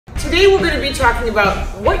today we're going to be talking about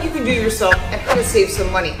what you can do yourself and how to save some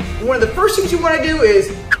money. And one of the first things you want to do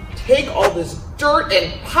is take all this dirt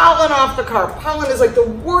and pollen off the car. Pollen is like the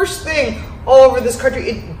worst thing all over this country.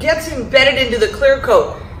 It gets embedded into the clear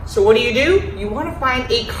coat. So what do? You want to find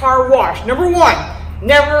a car wash. Number one,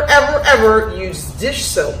 never ever ever use dish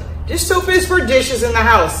soap. Dish soap is for dishes in the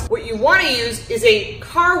house. What you want to use is a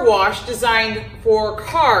car wash designed for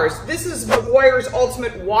cars. This is Meguiar's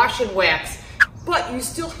Ultimate Wash and Wax. But you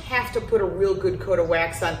still have to put a real good coat of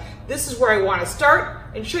wax on. This is where I want to start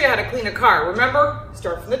and show you how to clean a car. Remember,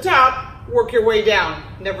 start from the top, work your way down.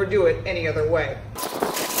 Never do it any other way.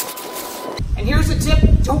 And here's a tip,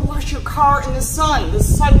 don't wash your car in the sun. The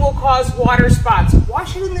sun will cause water spots.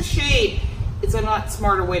 Wash it in the shade. It's a lot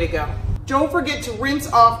smarter way to go. Don't forget to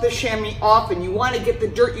rinse off the chamois often. You want to get the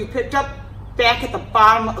dirt you picked up back at the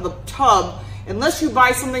bottom of the tub. Unless you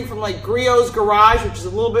buy something from like Griot's Garage, which is a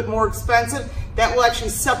little bit more expensive, that will actually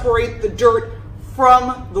separate the dirt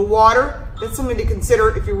from the water. That's something to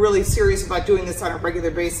consider if you're really serious about doing this on a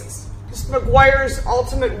regular basis. This Meguiar's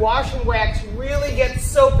Ultimate Wash and Wax really gets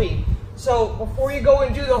soapy. So before you go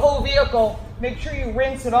and do the whole vehicle, make sure you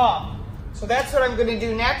rinse it off. So that's what I'm going to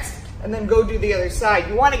do next, and then go do the other side.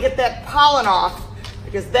 You want to get that pollen off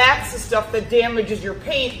because that's the stuff that damages your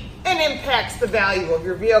paint and impacts the value of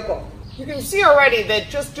your vehicle. You can see already that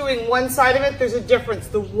just doing one side of it, there's a difference.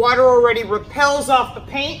 The water already repels off the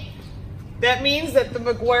paint. That means that the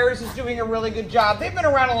Meguiar's is doing a really good job. They've been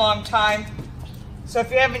around a long time. So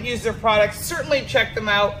if you haven't used their products, certainly check them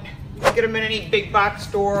out. You can get them in any big box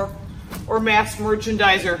store or mass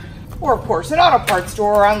merchandiser, or of course an auto parts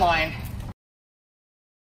store or online.